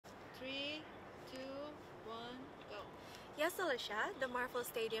Yes, Alicia, the Marvel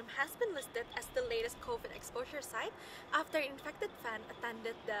Stadium has been listed as the latest COVID exposure site after an infected fan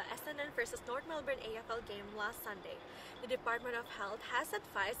attended the Essendon vs North Melbourne AFL game last Sunday. The Department of Health has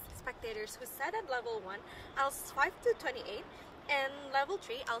advised spectators who sat at level 1, aisles 5 to 28, and level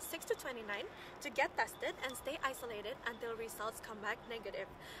 3, aisles 6 to 29, to get tested and stay isolated until results come back negative.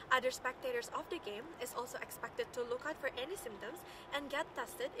 Other spectators of the game is also expected to look out for any symptoms and get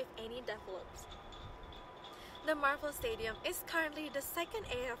tested if any develops. The Marvel Stadium is currently the second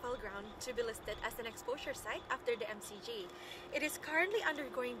AFL ground to be listed as an exposure site after the MCG. It is currently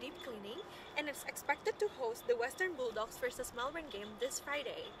undergoing deep cleaning and is expected to host the Western Bulldogs vs Melbourne game this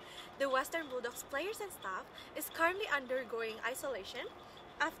Friday. The Western Bulldogs players and staff is currently undergoing isolation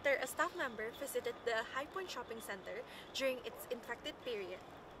after a staff member visited the High Point Shopping Centre during its infected period.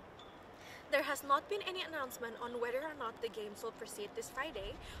 There has not been any announcement on whether or not the games will proceed this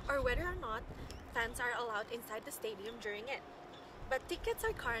Friday or whether or not fans are allowed inside the stadium during it. But tickets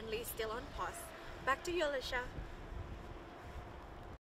are currently still on pause. Back to you, Alicia.